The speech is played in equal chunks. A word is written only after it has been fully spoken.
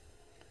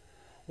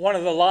One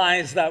of the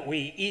lies that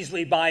we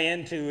easily buy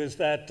into is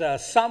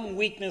that some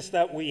weakness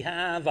that we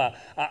have,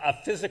 a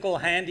physical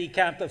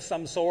handicap of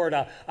some sort,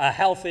 a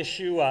health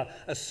issue,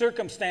 a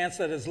circumstance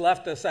that has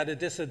left us at a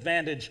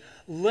disadvantage,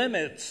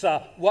 limits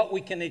what we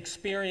can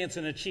experience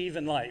and achieve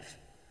in life.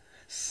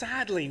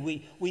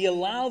 Sadly, we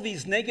allow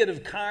these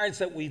negative cards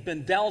that we've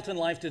been dealt in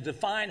life to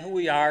define who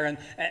we are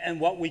and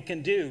what we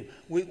can do.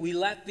 We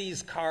let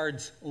these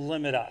cards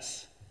limit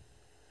us.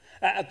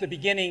 At the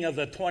beginning of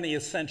the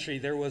 20th century,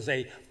 there was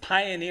a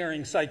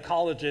pioneering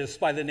psychologist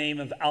by the name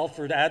of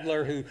Alfred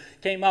Adler who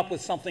came up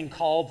with something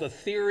called the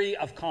theory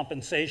of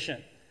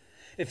compensation.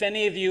 If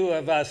any of you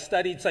have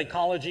studied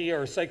psychology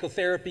or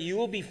psychotherapy, you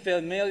will be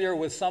familiar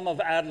with some of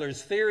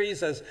Adler's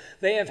theories, as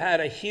they have had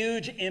a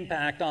huge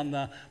impact on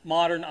the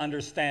modern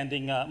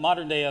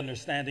day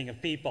understanding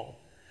of people.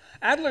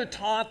 Adler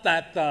taught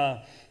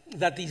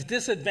that these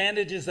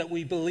disadvantages that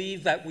we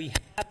believe that we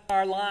have in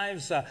our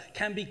lives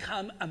can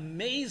become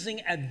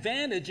amazing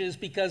advantages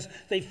because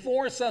they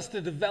force us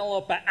to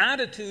develop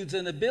attitudes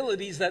and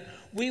abilities that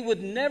we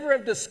would never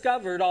have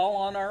discovered all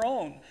on our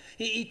own.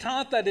 He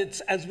taught that it's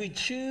as we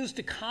choose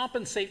to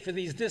compensate for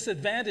these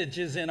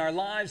disadvantages in our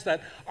lives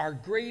that our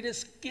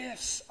greatest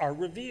gifts are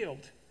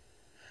revealed.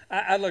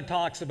 Adler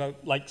talks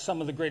about like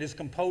some of the greatest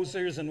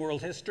composers in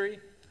world history,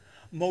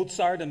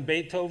 Mozart and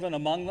Beethoven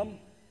among them.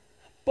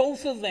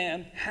 Both of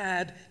them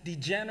had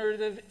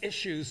degenerative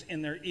issues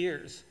in their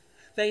ears.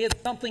 They had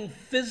something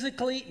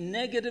physically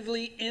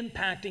negatively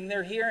impacting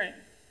their hearing.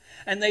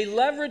 And they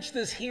leveraged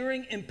this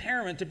hearing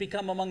impairment to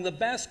become among the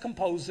best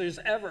composers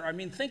ever. I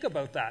mean, think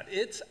about that.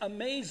 It's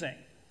amazing.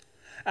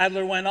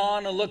 Adler went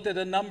on and looked at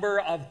a number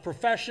of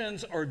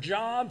professions or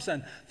jobs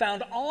and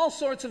found all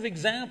sorts of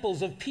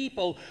examples of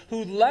people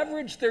who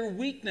leveraged their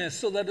weakness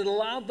so that it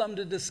allowed them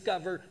to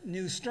discover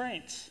new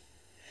strengths.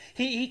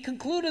 He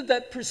concluded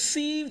that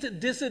perceived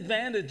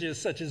disadvantages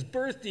such as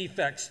birth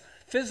defects,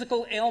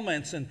 physical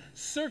ailments, and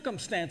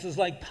circumstances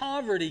like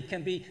poverty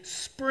can be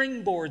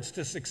springboards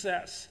to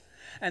success.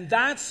 And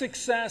that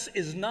success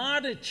is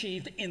not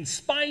achieved in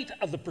spite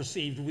of the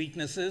perceived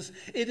weaknesses.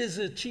 It is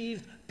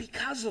achieved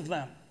because of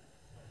them.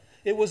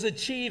 It was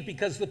achieved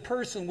because the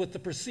person with the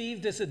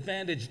perceived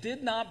disadvantage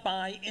did not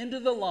buy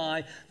into the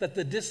lie that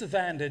the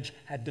disadvantage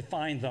had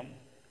defined them.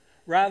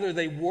 Rather,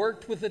 they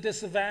worked with the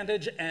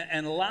disadvantage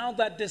and allowed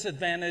that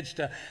disadvantage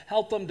to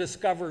help them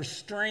discover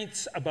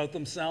strengths about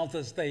themselves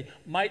as they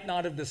might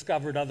not have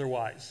discovered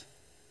otherwise.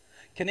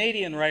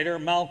 Canadian writer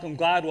Malcolm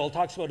Gladwell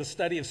talks about a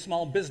study of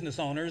small business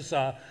owners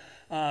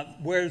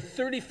where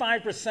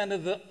 35%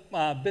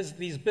 of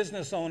these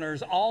business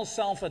owners all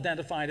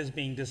self-identified as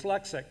being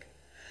dyslexic.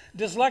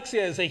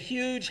 Dyslexia is a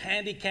huge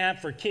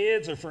handicap for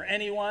kids or for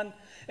anyone.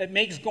 It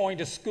makes going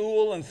to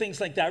school and things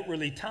like that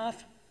really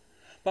tough.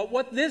 But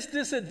what this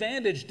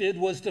disadvantage did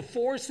was to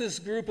force this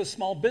group of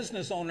small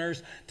business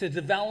owners to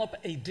develop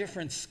a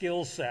different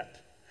skill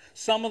set.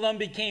 Some of them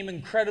became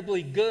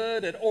incredibly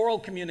good at oral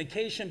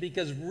communication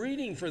because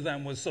reading for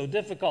them was so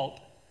difficult.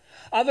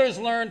 Others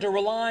learned to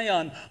rely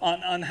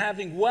on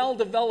having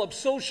well-developed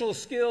social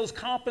skills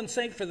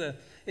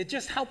it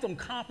just helped them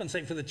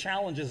compensate for the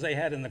challenges they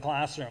had in the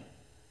classroom.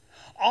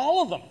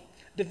 All of them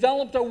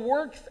developed a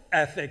work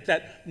ethic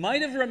that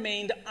might have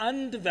remained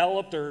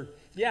undeveloped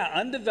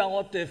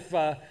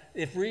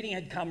if reading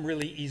had come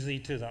really easy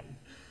to them.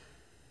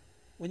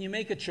 When you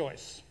make a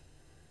choice,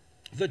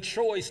 the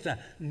choice to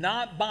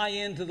not buy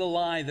into the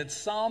lie that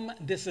some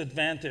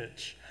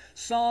disadvantage,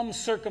 some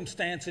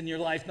circumstance in your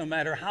life, no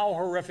matter how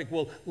horrific,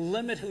 will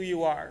limit who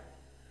you are,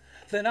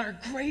 then our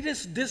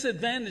greatest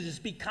disadvantages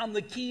become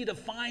the key to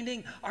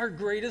finding our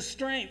greatest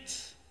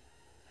strengths.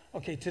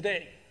 Okay,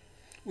 today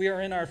we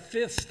are in our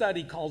 5th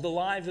study called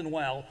Alive and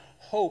Well,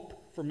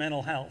 Hope for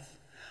Mental Health.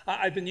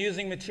 I've been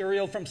using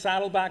material from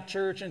Saddleback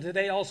Church, and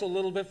today also a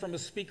little bit from a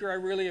speaker I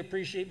really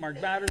appreciate,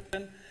 Mark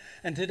Batterson.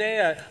 And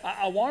today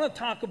I want to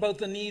talk about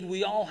the need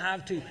we all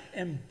have to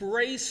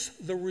embrace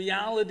the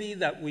reality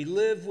that we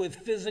live with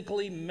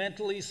physically,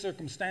 mentally,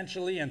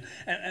 circumstantially,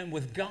 and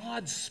with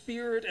God's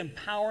Spirit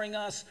empowering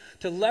us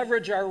to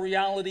leverage our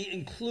reality,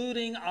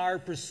 including our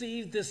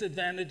perceived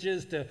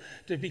disadvantages,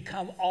 to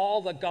become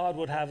all that God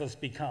would have us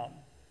become.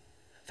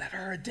 That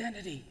our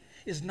identity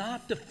is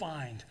not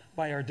defined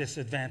by our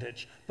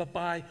disadvantage, but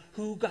by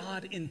who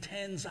God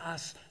intends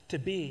us to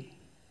be.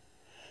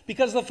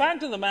 Because the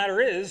fact of the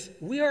matter is,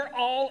 we are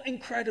all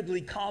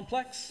incredibly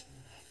complex,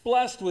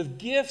 blessed with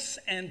gifts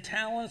and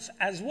talents,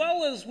 as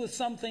well as with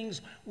some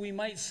things we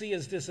might see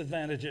as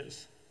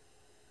disadvantages.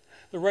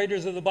 The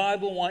writers of the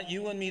Bible want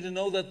you and me to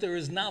know that there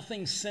is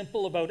nothing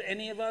simple about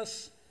any of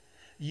us.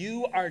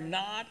 You are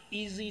not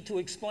easy to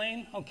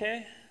explain,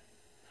 okay?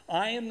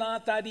 I am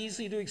not that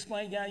easy to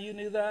explain. Yeah, you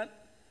knew that.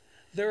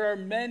 There are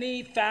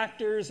many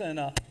factors and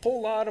a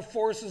whole lot of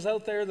forces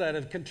out there that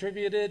have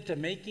contributed to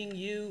making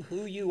you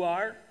who you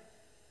are.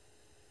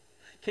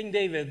 King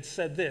David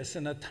said this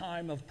in a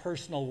time of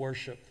personal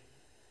worship.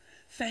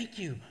 Thank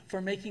you for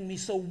making me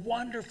so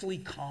wonderfully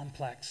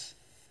complex.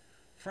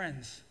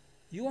 Friends,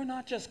 you are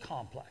not just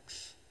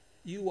complex.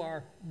 You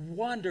are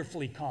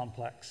wonderfully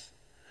complex.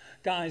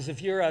 Guys,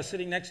 if you're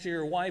sitting next to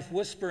your wife,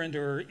 whisper into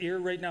her ear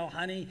right now,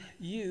 honey,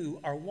 you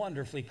are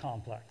wonderfully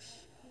complex.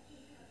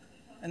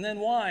 And then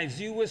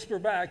wives, you whisper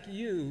back,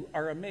 you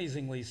are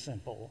amazingly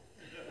simple.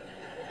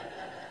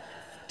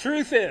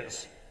 Truth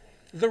is,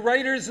 the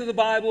writers of the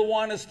Bible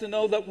want us to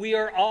know that we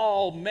are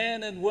all,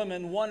 men and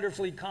women,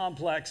 wonderfully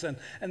complex. And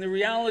the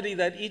reality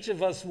that each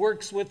of us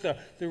works with,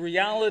 the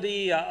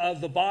reality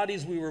of the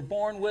bodies we were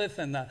born with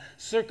and the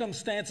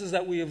circumstances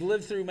that we have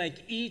lived through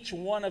make each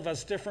one of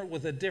us different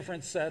with a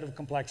different set of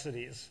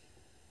complexities.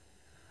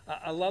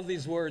 I love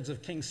these words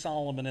of King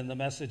Solomon in the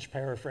Message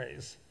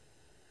paraphrase.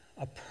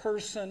 A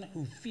person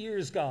who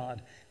fears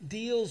God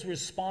deals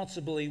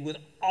responsibly with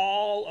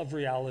all of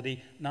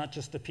reality, not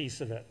just a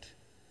piece of it.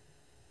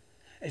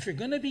 If you're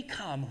going to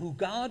become who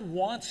God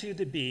wants you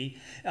to be,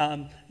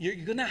 you're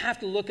going to have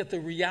to look at the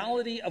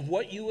reality of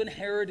what you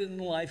inherited in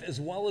life as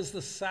well as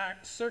the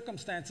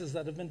circumstances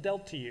that have been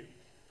dealt to you.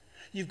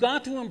 You've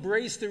got to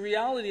embrace the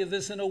reality of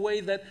this in a way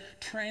that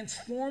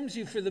transforms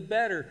you for the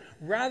better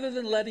rather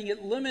than letting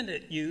it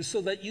limit you so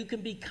that you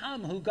can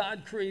become who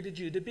God created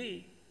you to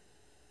be.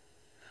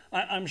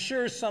 I'm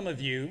sure some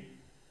of you,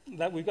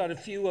 that we've got a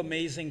few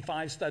amazing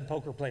five-stud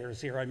poker players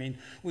here. I mean,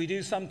 we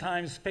do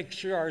sometimes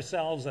picture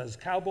ourselves as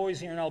cowboys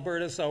here in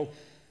Alberta. So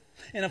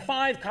in a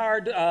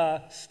five-card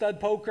stud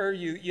poker,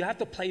 you have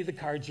to play the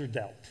cards you're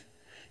dealt.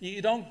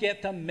 You don't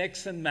get to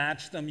mix and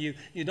match them. You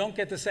don't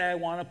get to say, I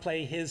want to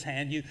play his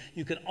hand.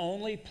 You can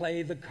only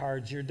play the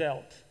cards you're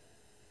dealt.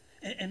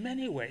 In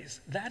many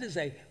ways, that is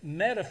a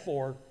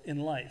metaphor in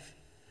life.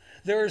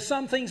 There are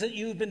some things that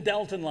you've been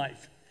dealt in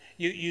life.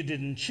 You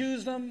didn't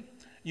choose them.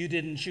 You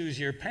didn't choose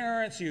your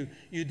parents. You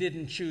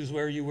didn't choose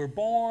where you were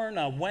born,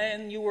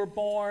 when you were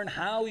born,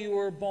 how you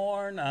were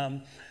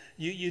born.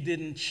 You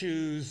didn't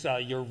choose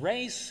your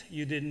race.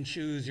 You didn't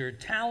choose your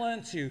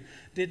talents. You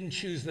didn't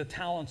choose the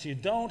talents you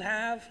don't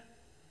have.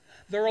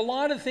 There are a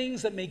lot of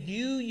things that make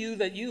you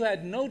that you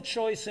had no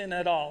choice in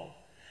at all.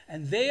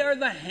 And they are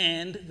the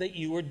hand that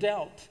you were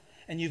dealt.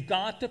 And you've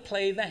got to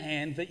play the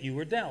hand that you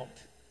were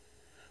dealt.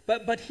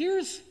 But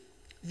here's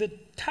the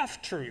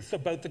tough truth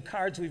about the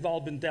cards we've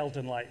all been dealt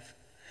in life.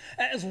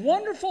 As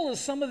wonderful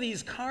as some of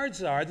these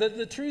cards are,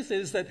 the truth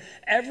is that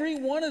every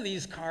one of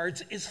these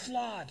cards is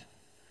flawed.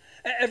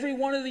 Every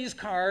one of these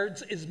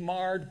cards is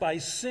marred by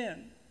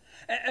sin.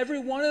 Every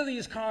one of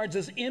these cards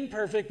is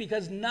imperfect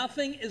because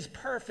nothing is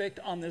perfect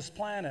on this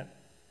planet.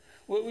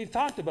 We've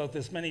talked about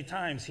this many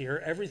times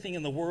here. Everything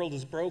in the world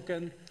is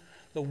broken.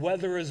 The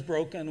weather is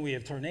broken. We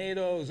have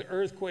tornadoes,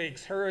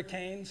 earthquakes,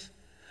 hurricanes.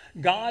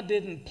 God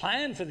didn't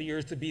plan for the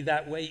earth to be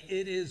that way.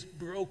 It is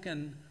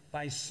broken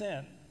by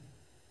sin.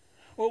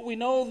 Well, we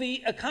know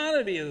the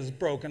economy is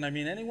broken. I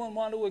mean, anyone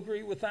want to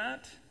agree with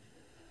that?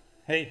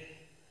 Hey,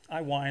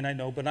 I whine, I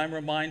know, but I'm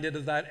reminded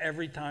of that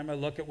every time I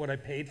look at what I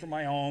paid for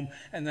my home,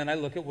 and then I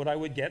look at what I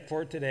would get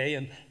for it today,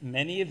 and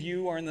many of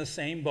you are in the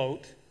same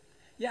boat.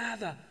 Yeah,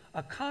 the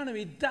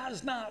economy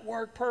does not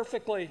work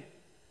perfectly.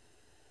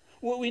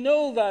 Well, we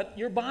know that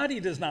your body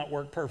does not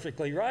work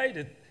perfectly, right?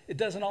 It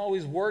doesn't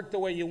always work the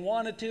way you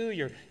want it to.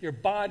 Your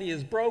body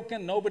is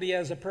broken. Nobody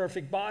has a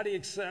perfect body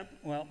except,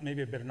 well,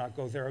 maybe I better not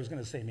go there. I was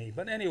going to say me.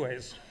 But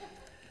anyways,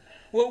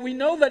 well, we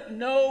know that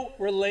no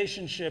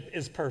relationship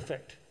is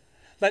perfect.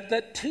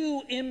 That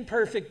two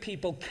imperfect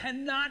people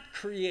cannot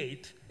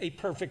create a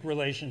perfect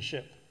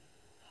relationship.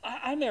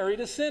 I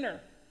married a sinner,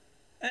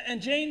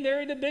 and Jane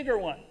married a bigger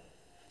one.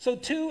 So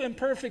two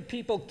imperfect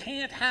people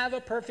can't have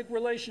a perfect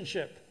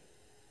relationship.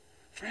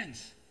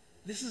 Friends,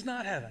 this is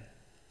not heaven.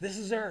 This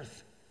is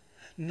earth.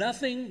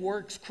 Nothing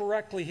works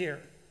correctly here.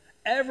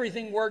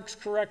 Everything works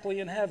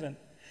correctly in heaven.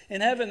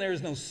 In heaven, there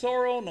is no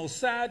sorrow, no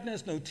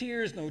sadness, no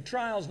tears, no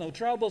trials, no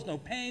troubles, no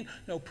pain,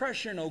 no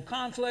pressure, no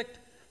conflict.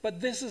 But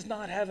this is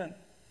not heaven.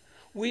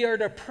 We are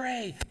to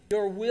pray,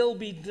 your will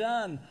be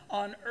done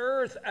on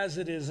earth as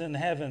it is in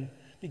heaven,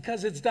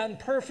 because it's done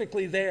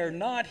perfectly there,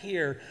 not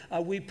here.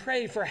 We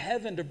pray for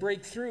heaven to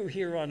break through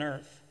here on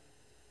earth.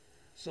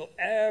 So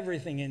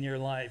everything in your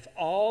life,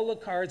 all the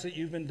cards that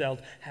you've been dealt,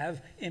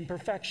 have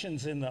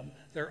imperfections in them.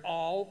 They're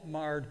all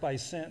marred by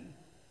sin.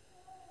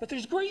 But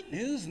there's great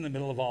news in the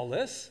middle of all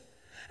this.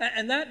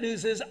 And that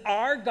news is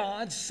our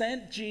God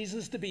sent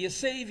Jesus to be a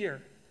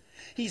Savior.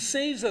 He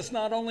saves us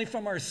not only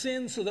from our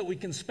sins so that we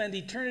can spend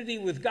eternity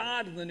with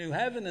God in the new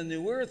heaven and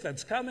new earth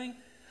that's coming,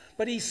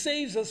 but He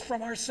saves us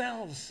from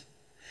ourselves.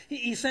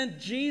 He sent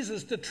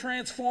Jesus to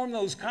transform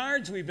those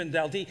cards we've been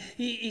dealt.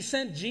 He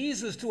sent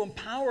Jesus to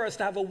empower us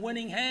to have a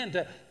winning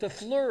hand, to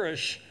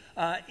flourish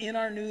in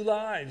our new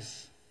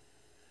lives.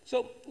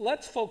 So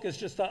let's focus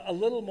just a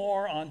little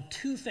more on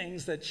two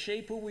things that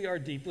shape who we are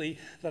deeply,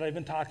 that I've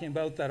been talking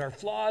about, that are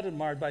flawed and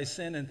marred by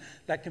sin, and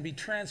that can be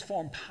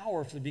transformed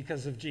powerfully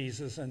because of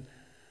Jesus. And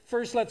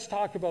first, let's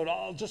talk about,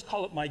 I'll just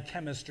call it my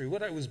chemistry,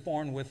 what I was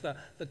born with, the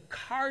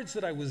cards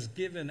that I was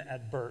given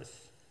at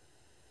birth.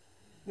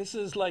 This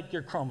is like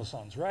your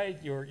chromosomes, right?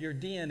 Your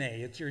DNA,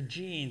 it's your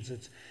genes,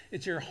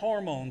 it's your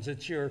hormones,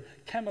 it's your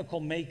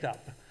chemical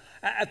makeup.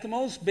 At the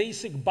most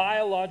basic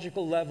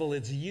biological level,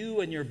 it's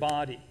you and your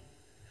body.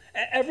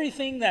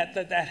 Everything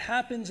that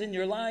happens in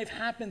your life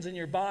happens in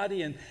your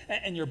body,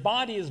 and your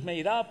body is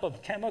made up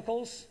of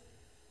chemicals.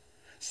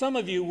 Some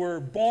of you were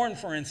born,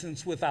 for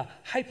instance, with a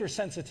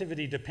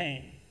hypersensitivity to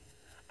pain.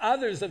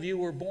 Others of you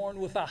were born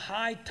with a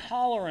high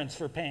tolerance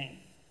for pain.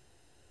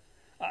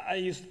 I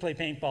used to play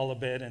paintball a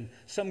bit, and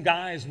some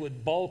guys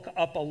would bulk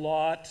up a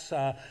lot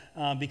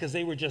because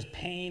they were just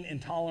pain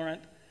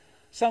intolerant.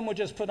 Some would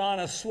just put on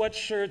a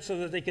sweatshirt so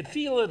that they could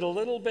feel it a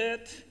little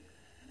bit.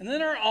 And then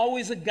there are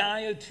always a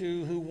guy or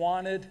two who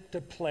wanted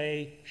to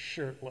play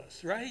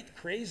shirtless, right?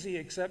 Crazy,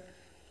 except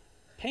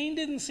pain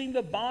didn't seem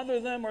to bother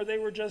them, or they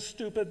were just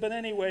stupid. But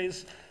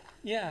anyways,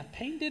 yeah,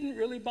 pain didn't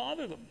really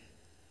bother them.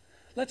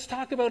 Let's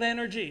talk about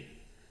energy.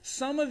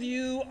 Some of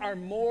you are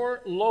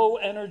more low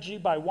energy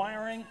by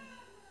wiring.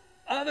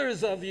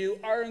 Others of you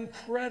are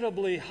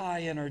incredibly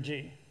high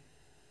energy.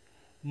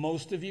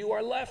 Most of you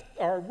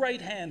are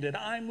right-handed.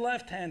 I'm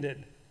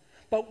left-handed.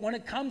 But when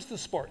it comes to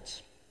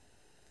sports,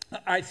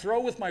 I throw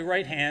with my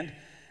right hand,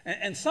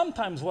 and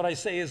sometimes what I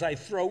say is I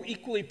throw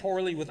equally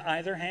poorly with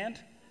either hand.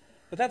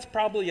 But that's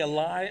probably a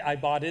lie I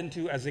bought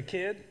into as a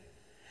kid.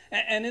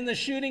 And in the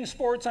shooting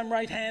sports, I'm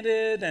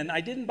right-handed, and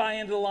I didn't buy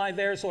into the lie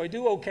there, so I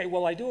do okay.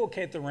 Well, I do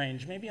okay at the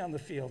range. Maybe on the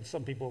field,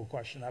 some people will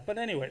question that. But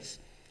anyways,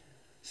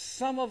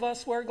 some of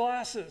us wear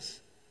glasses.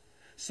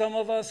 Some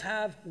of us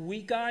have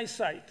weak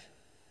eyesight.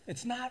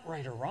 It's not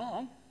right or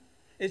wrong.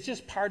 It's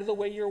just part of the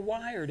way you're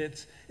wired.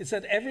 It's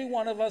that every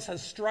one of us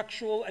has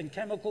structural and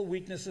chemical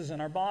weaknesses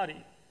in our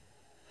body.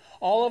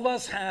 All of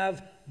us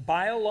have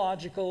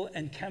biological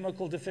and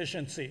chemical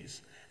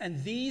deficiencies.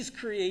 And these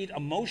create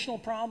emotional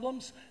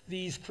problems.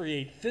 These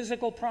create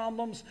physical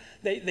problems.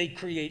 They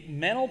create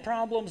mental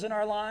problems in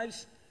our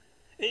lives.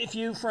 If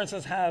you, for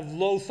instance, have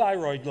low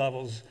thyroid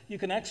levels, you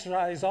can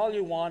exercise all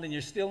you want and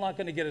you're still not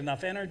going to get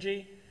enough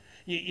energy.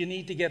 You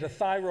need to get a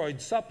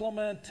thyroid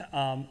supplement.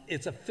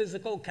 It's a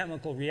physical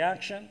chemical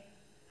reaction.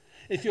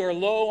 If you're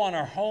low on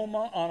a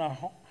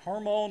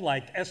hormone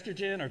like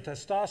estrogen or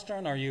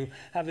testosterone, or you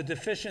have a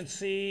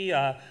deficiency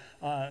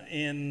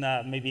in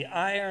maybe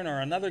iron or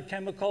another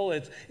chemical,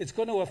 it's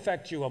going to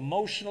affect you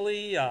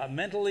emotionally,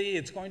 mentally.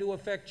 It's going to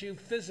affect you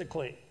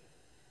physically.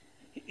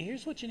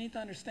 Here's what you need to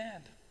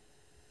understand.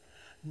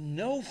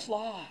 No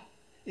flaw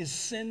is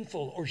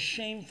sinful or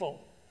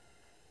shameful.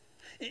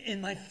 In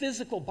my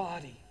physical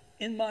body,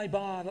 in my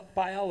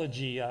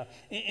biology,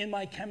 in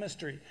my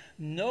chemistry,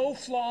 no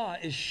flaw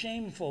is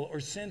shameful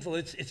or sinful.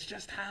 It's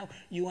just how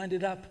you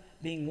ended up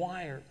being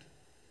wired.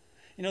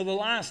 You know, the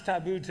last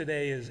taboo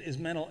today is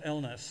mental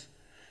illness.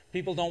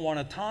 People don't want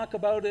to talk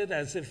about it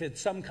as if it's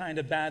some kind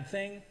of bad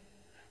thing.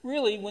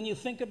 Really, when you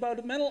think about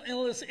it, mental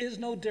illness is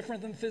no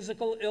different than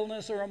physical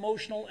illness or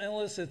emotional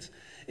illness.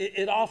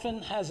 It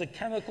often has a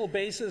chemical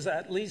basis.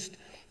 At least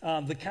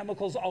the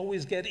chemicals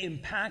always get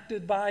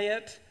impacted by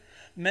it.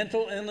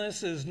 Mental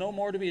illness is no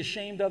more to be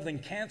ashamed of than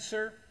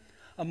cancer.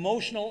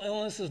 Emotional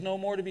illness is no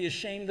more to be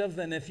ashamed of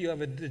than if you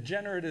have a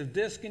degenerative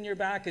disc in your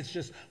back. It's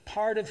just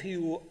part of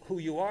who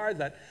you are,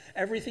 that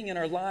everything in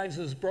our lives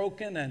is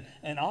broken,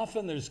 and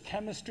often there's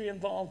chemistry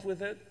involved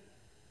with it.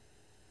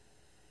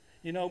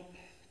 You know,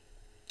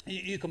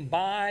 you can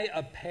buy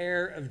a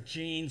pair of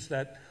jeans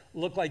that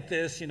look like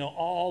this, you know,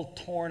 all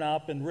torn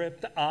up and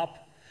ripped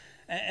up.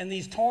 And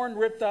these torn,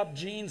 ripped up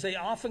jeans, they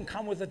often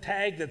come with a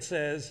tag that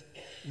says,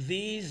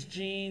 these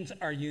jeans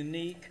are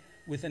unique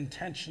with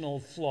intentional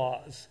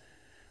flaws.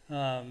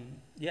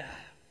 Yeah.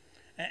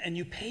 And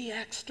you pay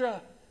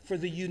extra for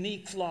the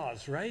unique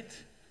flaws, right?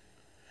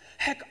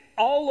 Heck,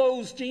 all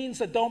those jeans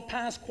that don't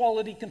pass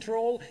quality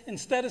control,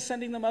 instead of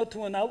sending them out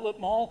to an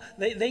outlet mall,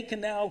 they can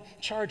now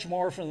charge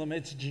more for them.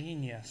 It's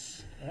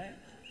genius, right?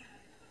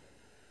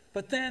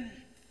 But then,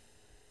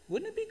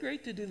 wouldn't it be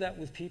great to do that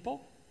with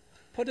people?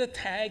 Put a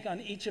tag on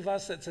each of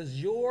us that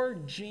says, your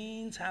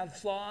genes have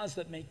flaws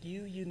that make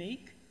you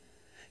unique.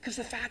 Because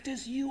the fact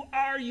is, you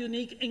are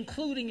unique,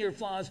 including your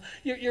flaws.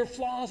 Your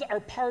flaws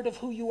are part of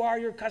who you are,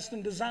 your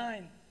custom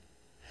design.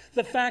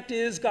 The fact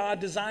is,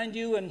 God designed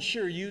you, and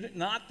sure, you're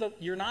not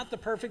the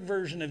perfect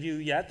version of you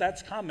yet.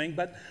 That's coming.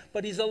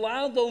 But He's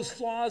allowed those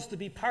flaws to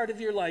be part of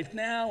your life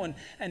now,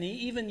 and He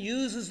even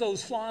uses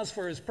those flaws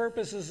for His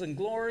purposes and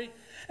glory.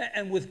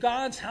 And with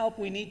God's help,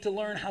 we need to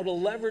learn how to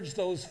leverage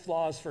those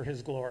flaws for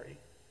His glory.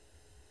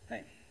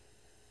 Hey,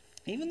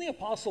 even the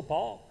Apostle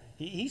Paul,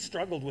 he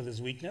struggled with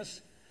his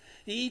weakness.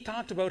 He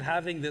talked about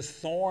having this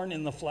thorn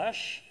in the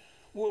flesh.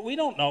 We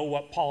don't know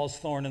what Paul's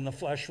thorn in the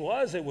flesh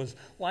was. It was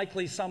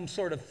likely some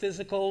sort of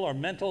physical or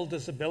mental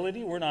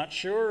disability. We're not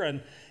sure.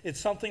 And it's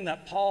something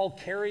that Paul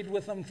carried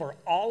with him for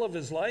all of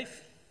his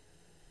life.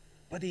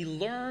 But he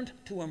learned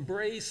to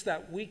embrace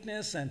that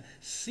weakness and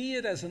see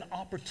it as an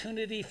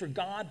opportunity for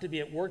God to be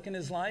at work in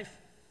his life.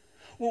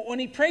 Well, when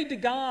he prayed to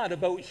God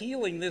about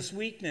healing this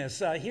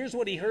weakness, here's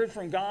what he heard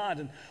from God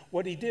and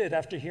what he did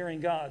after hearing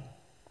God.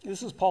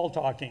 This is Paul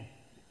talking.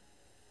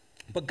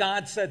 But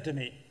God said to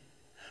me,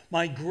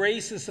 my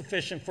grace is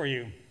sufficient for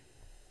you,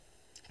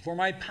 for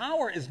my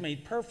power is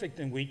made perfect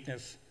in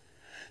weakness.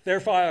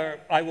 Therefore,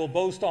 I will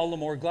boast all the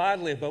more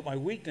gladly about my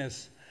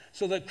weakness,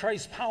 so that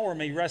Christ's power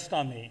may rest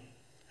on me.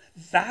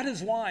 That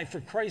is why,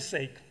 for Christ's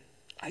sake,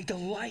 I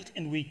delight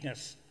in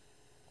weakness,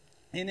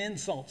 in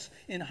insults,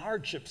 in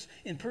hardships,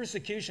 in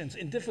persecutions,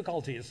 in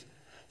difficulties.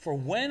 For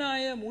when I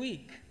am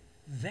weak,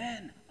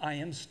 then I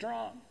am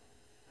strong.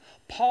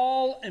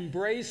 Paul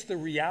embraced the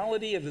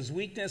reality of his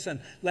weakness and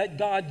let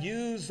God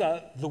use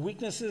the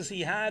weaknesses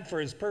he had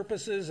for his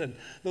purposes, and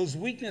those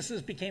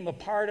weaknesses became a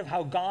part of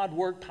how God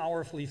worked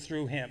powerfully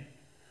through him.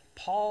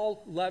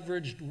 Paul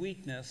leveraged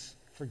weakness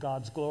for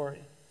God's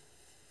glory.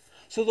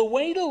 So the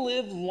way to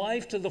live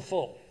life to the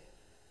full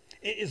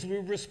is we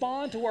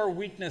respond to our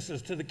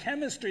weaknesses, to the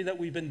chemistry that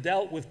we've been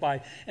dealt with,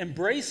 by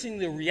embracing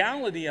the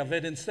reality of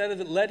it. Instead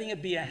of letting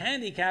it be a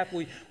handicap,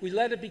 we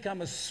let it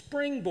become a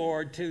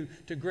springboard to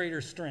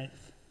greater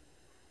strength.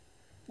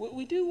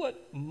 We do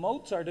what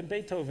Mozart and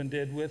Beethoven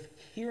did with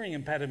hearing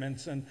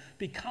impediments and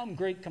become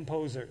great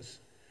composers.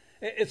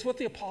 It's what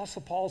the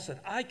Apostle Paul said,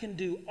 I can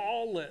do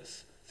all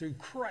this through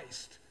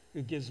Christ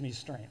who gives me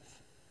strength.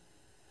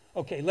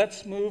 Okay,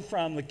 let's move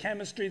from the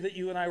chemistry that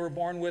you and I were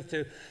born with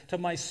to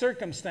my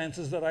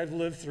circumstances that I've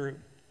lived through.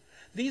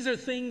 These are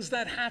things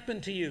that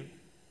happen to you.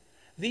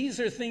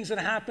 These are things that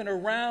happen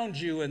around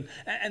you, and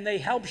they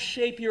help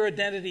shape your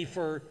identity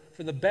for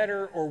the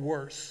better or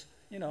worse,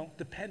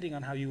 depending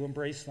on how you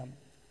embrace them.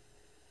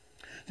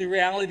 The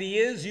reality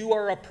is you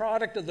are a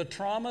product of the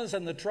traumas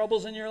and the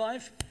troubles in your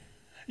life.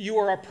 You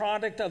are a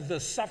product of the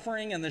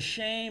suffering and the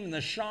shame and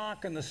the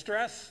shock and the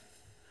stress.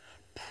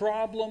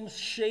 Problems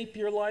shape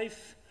your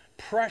life.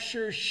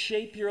 Pressure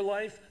shape your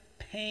life.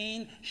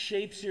 Pain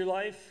shapes your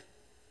life.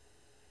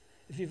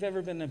 If you've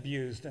ever been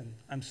abused, and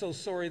I'm so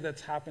sorry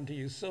that's happened to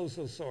you, so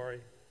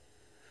sorry.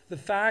 The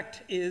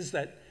fact is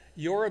that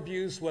your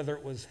abuse, whether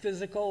it was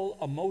physical,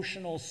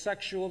 emotional,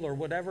 sexual, or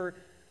whatever,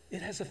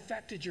 it has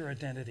affected your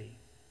identity.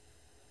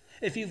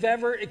 If you've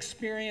ever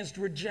experienced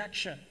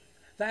rejection,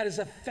 that has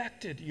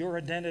affected your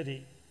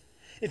identity.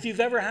 If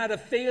you've ever had a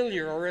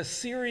failure or a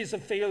series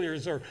of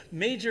failures or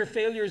major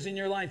failures in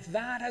your life,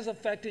 that has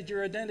affected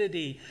your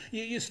identity.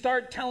 You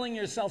start telling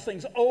yourself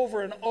things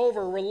over and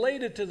over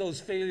related to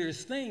those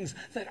failures, things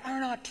that are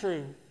not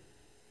true.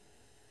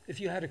 If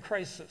you had a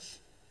crisis,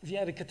 if you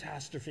had a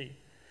catastrophe,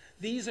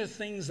 these are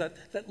things that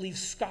leave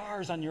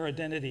scars on your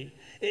identity.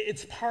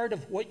 It's part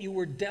of what you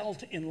were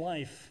dealt in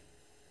life.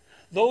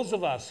 Those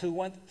of us who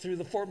went through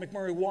the Fort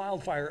McMurray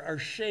wildfire are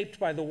shaped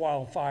by the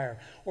wildfire,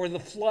 or the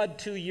flood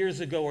 2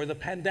 years ago, or the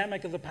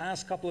pandemic of the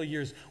past couple of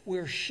years.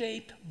 We're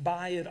shaped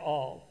by it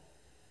all.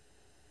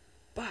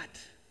 But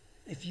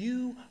if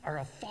you are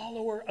a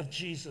follower of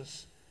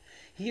Jesus,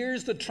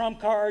 here's the trump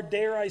card,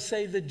 dare I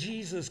say, the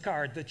Jesus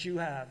card that you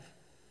have.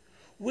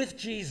 With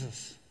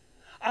Jesus,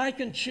 I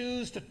can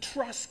choose to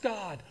trust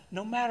God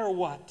no matter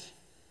what.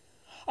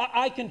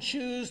 I can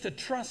choose to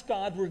trust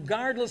God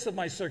regardless of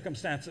my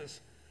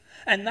circumstances.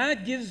 And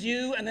that gives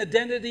you an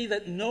identity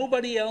that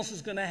nobody else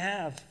is going to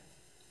have.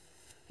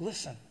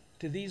 Listen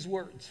to these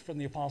words from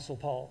the Apostle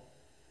Paul.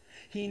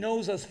 He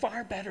knows us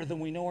far better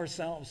than we know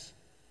ourselves.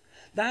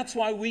 That's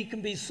why we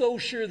can be so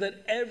sure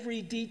that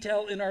every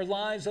detail in our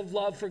lives of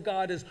love for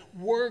God is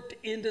worked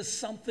into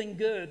something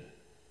good.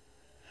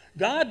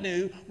 God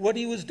knew what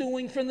he was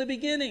doing from the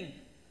beginning.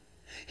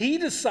 He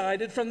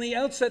decided from the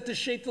outset to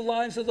shape the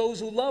lives of those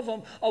who love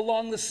him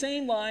along the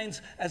same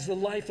lines as the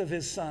life of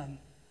his Son.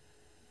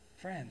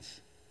 Friends,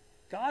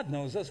 God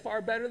knows us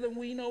far better than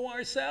we know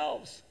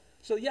ourselves.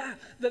 So yeah,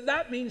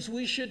 that means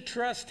we should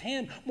trust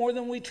him more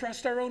than we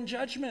trust our own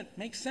judgment.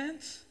 Makes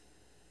sense?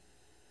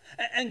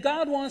 And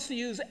God wants to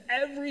use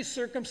every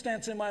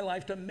circumstance in my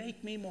life to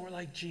make me more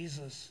like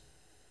Jesus.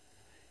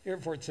 Here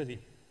at Fort City,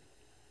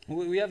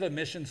 we have a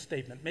mission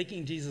statement,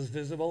 making Jesus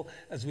visible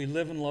as we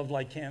live and love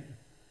like him.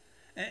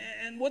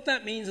 And what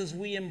that means is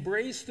we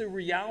embrace the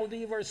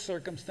reality of our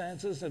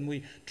circumstances and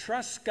we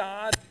trust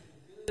God in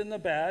the good and the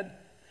bad.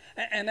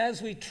 And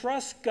as we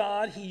trust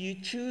God, he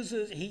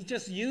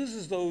just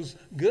uses those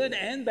good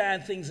and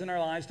bad things in our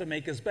lives to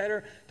make us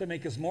better, to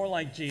make us more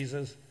like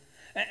Jesus.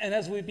 And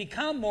as we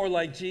become more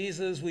like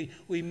Jesus,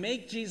 we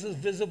make Jesus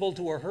visible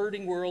to a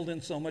hurting world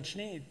in so much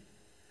need.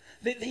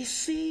 They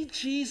see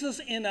Jesus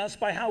in us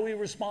by how we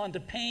respond to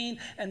pain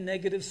and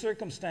negative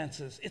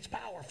circumstances. It's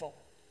powerful.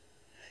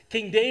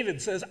 King David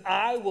says,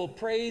 I will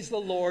praise the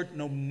Lord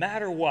no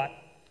matter what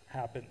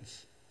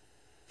happens.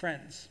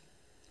 Friends,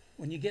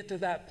 when you get to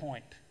that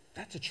point,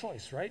 that's a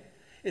choice, right?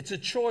 It's a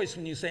choice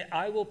when you say,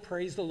 I will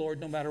praise the Lord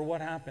no matter what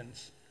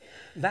happens.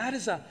 That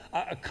is a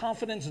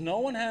confidence no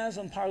one has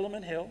on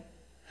Parliament Hill.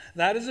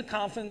 That is a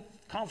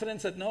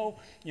confidence that no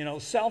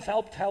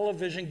self-help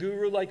television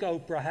guru like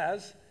Oprah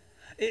has.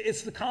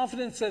 It's the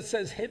confidence that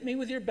says, hit me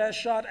with your best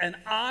shot and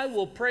I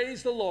will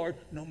praise the Lord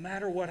no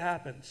matter what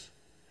happens.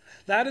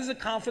 That is a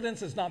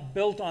confidence that's not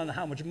built on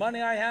how much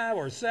money I have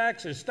or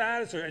sex or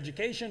status or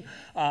education,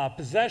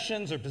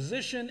 possessions or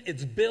position.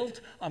 It's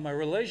built on my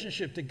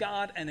relationship to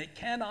God, and it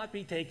cannot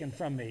be taken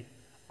from me.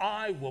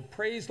 I will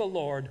praise the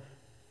Lord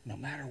no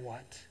matter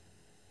what.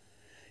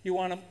 You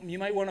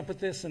might want to put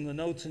this in the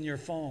notes in your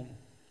phone.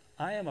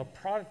 I am a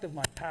product of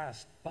my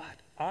past, but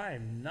I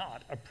am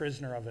not a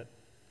prisoner of it.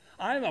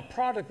 I'm a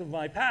product of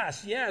my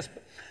past, yes,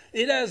 but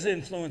it has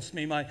influenced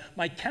me.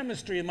 My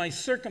chemistry and my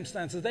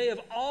circumstances, they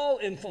have all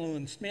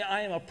influenced me.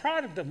 I am a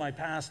product of my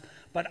past,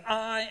 but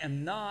I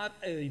am not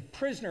a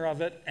prisoner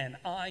of it, and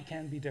I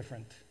can be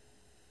different.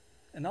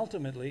 And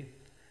ultimately,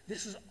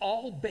 this is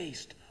all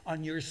based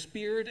on your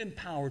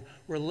Spirit-empowered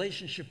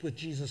relationship with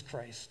Jesus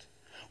Christ,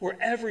 where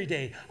every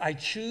day I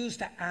choose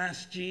to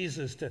ask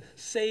Jesus to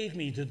save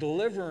me, to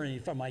deliver me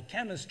from my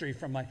chemistry,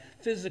 from my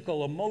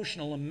physical,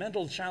 emotional, and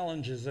mental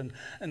challenges, and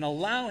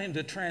allow him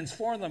to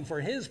transform them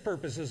for his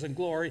purposes and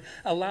glory,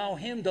 allow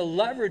him to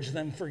leverage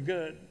them for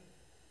good.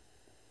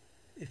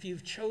 If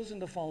you've chosen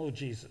to follow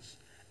Jesus,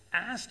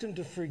 ask him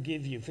to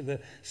forgive you for the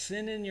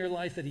sin in your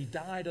life that he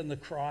died on the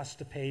cross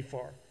to pay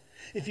for.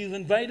 If you've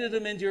invited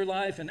him into your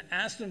life and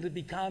asked him to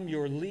become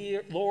your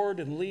Lord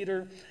and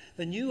leader,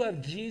 then you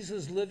have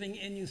Jesus living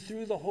in you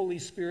through the Holy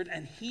Spirit,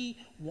 and he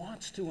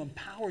wants to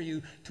empower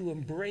you to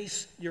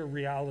embrace your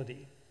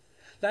reality.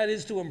 That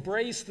is, to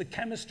embrace the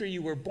chemistry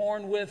you were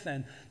born with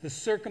and the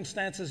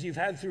circumstances you've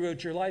had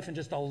throughout your life, and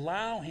just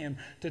allow him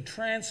to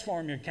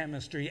transform your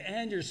chemistry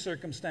and your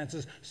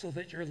circumstances so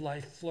that your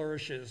life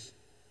flourishes.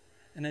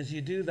 And as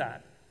you do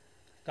that,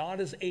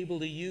 God is able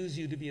to use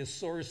you to be a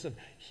source of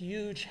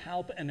huge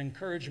help and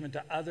encouragement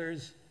to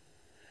others.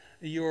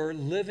 You're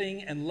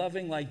living and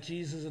loving like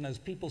Jesus, and as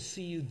people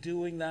see you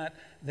doing that,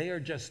 they are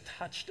just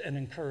touched and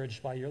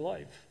encouraged by your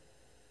life.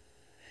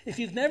 If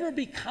you've never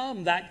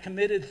become that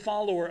committed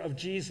follower of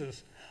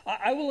Jesus,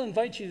 I will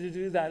invite you to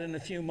do that in a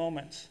few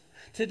moments.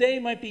 Today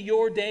might be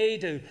your day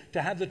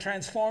to have the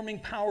transforming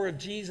power of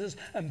Jesus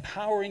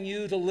empowering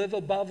you to live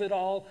above it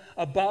all,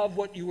 above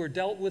what you were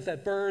dealt with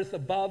at birth,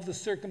 above the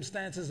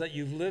circumstances that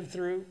you've lived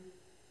through.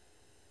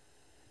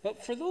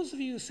 But for those of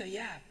you who say,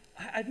 yeah,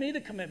 I've made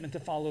a commitment to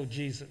follow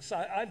Jesus,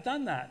 I've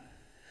done that.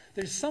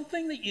 There's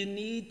something that you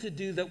need to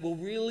do that will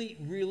really,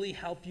 really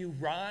help you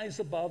rise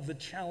above the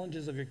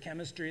challenges of your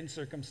chemistry and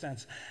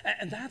circumstance.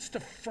 And that's to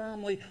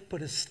firmly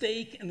put a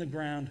stake in the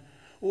ground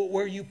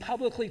where you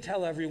publicly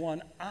tell everyone,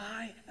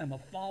 I am a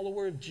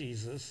follower of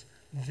Jesus.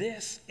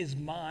 This is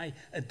my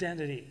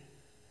identity.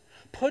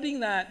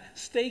 Putting that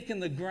stake in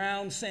the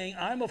ground, saying,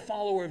 I'm a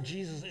follower of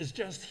Jesus, is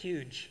just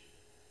huge.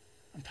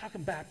 I'm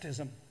talking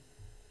baptism.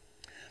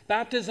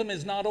 Baptism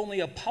is not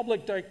only a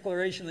public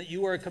declaration that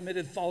you are a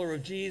committed follower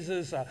of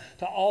Jesus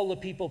to all the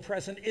people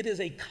present. It is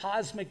a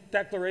cosmic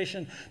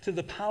declaration to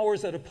the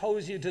powers that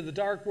oppose you, to the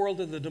dark world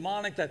of the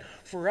demonic that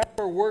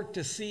forever work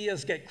to see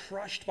us get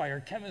crushed by our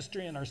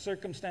chemistry and our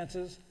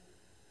circumstances.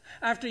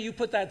 After you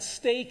put that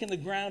stake in the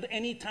ground,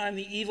 anytime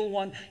the evil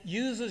one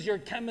uses your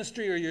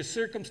chemistry or your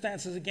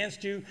circumstances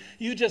against you,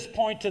 you just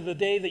point to the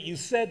day that you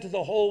said to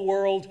the whole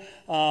world,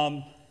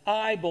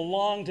 I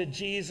belong to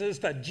Jesus,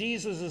 that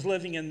Jesus is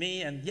living in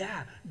me, and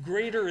yeah,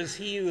 greater is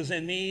he who is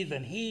in me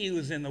than he who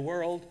is in the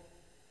world.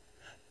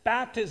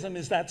 Baptism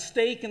is that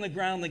stake in the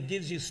ground that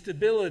gives you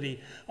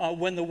stability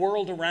when the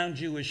world around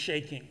you is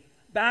shaking.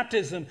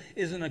 Baptism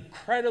is an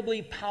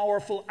incredibly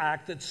powerful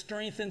act that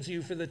strengthens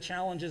you for the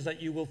challenges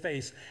that you will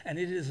face, and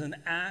it is an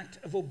act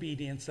of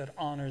obedience that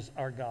honors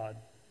our God.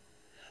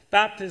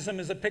 Baptism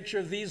is a picture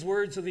of these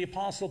words of the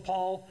Apostle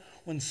Paul.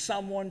 When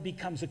someone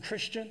becomes a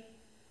Christian,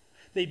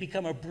 they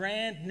become a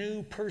brand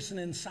new person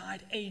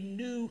inside. A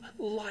new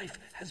life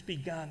has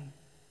begun.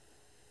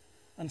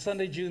 On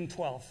Sunday, June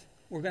 12th,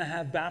 we're going to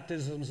have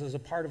baptisms as a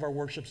part of our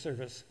worship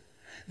service.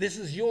 This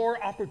is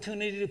your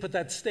opportunity to put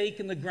that stake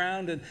in the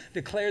ground and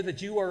declare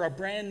that you are a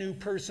brand new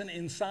person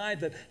inside,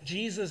 that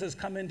Jesus has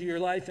come into your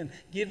life and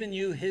given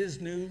you his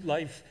new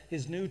life,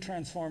 his new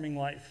transforming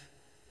life.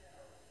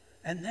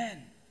 And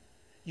then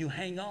you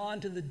hang on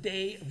to the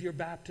day of your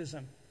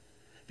baptism,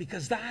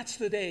 because that's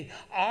the day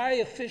I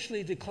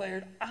officially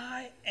declared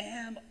I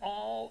am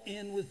all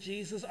in with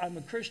Jesus. I'm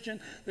a Christian.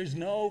 There's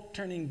no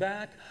turning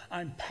back.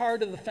 I'm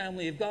part of the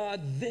family of God.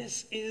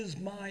 This is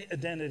my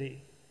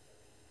identity.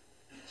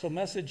 So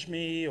message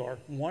me or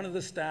one of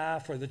the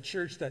staff or the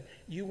church that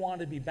you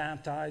want to be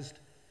baptized.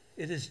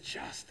 It is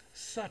just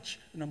such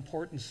an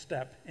important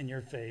step in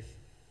your faith.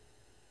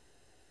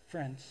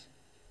 Friends,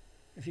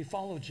 if you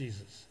follow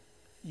Jesus,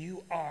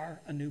 you are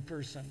a new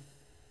person.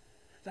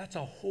 That's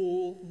a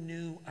whole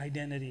new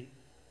identity.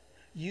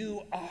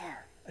 You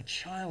are a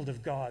child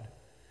of God.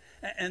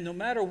 And no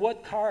matter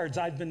what cards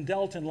I've been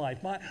dealt in life,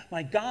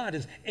 my God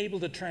is able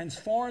to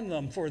transform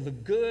them for the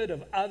good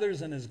of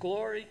others and his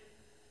glory.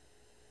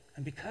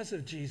 And because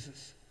of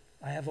Jesus,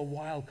 I have a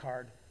wild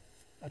card,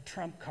 a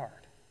trump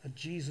card, a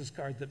Jesus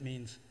card that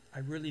means I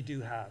really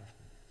do have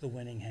the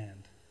winning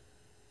hand.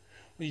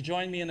 Will you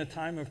join me in a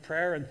time of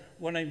prayer? And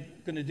what I'm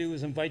going to do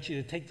is invite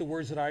you to take the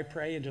words that I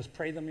pray and just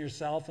pray them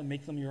yourself and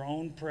make them your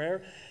own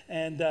prayer.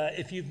 And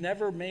if you've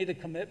never made a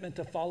commitment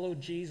to follow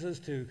Jesus,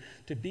 to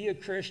be a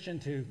Christian,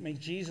 to make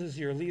Jesus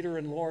your leader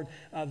and Lord,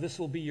 this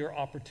will be your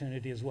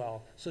opportunity as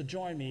well. So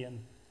join me and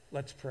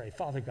let's pray.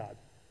 Father God,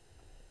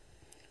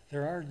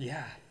 there are,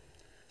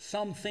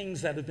 some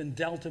things that have been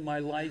dealt in my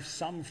life,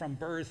 some from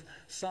birth,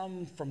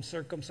 some from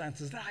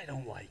circumstances that I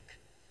don't like.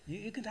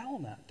 You can tell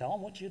them that. Tell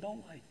them what you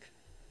don't like.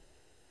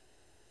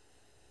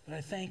 But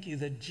I thank you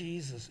that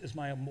Jesus is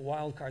my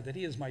wild card, that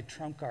he is my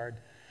trump card,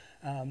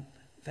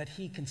 that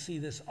he can see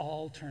this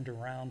all turned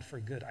around for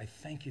good. I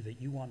thank you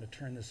that you want to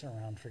turn this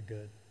around for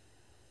good.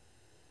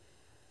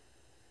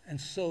 And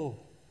so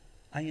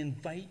I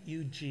invite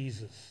you,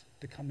 Jesus,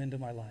 to come into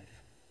my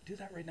life. Do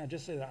that right now.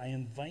 Just say that. I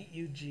invite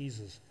you,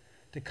 Jesus,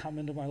 to come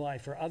into my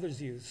life. For others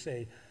of you,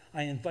 say,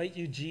 I invite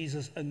you,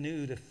 Jesus,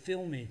 anew to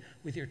fill me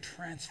with your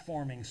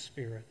transforming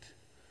spirit.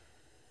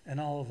 And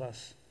all of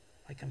us,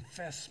 I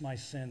confess my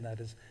sin that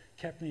has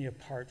kept me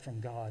apart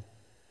from God.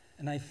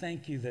 And I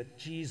thank you that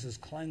Jesus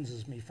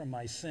cleanses me from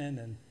my sin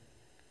and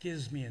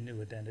gives me a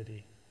new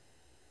identity.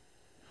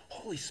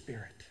 Holy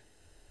Spirit,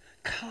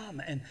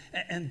 come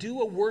and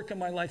do a work in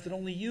my life that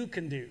only you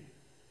can do.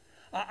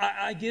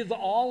 I give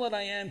all that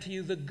I am to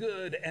you, the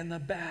good and the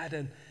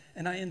bad,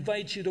 and I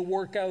invite you to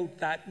work out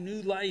that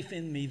new life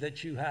in me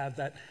that you have,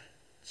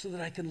 so that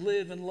I can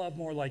live and love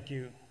more like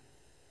you.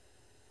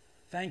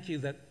 Thank you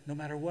that no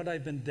matter what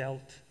I've been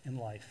dealt in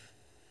life,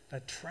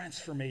 that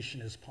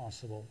transformation is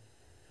possible.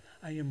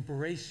 I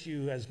embrace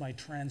you as my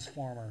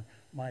transformer,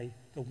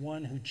 the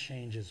one who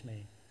changes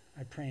me.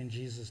 I pray in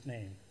Jesus'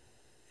 name.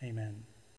 Amen.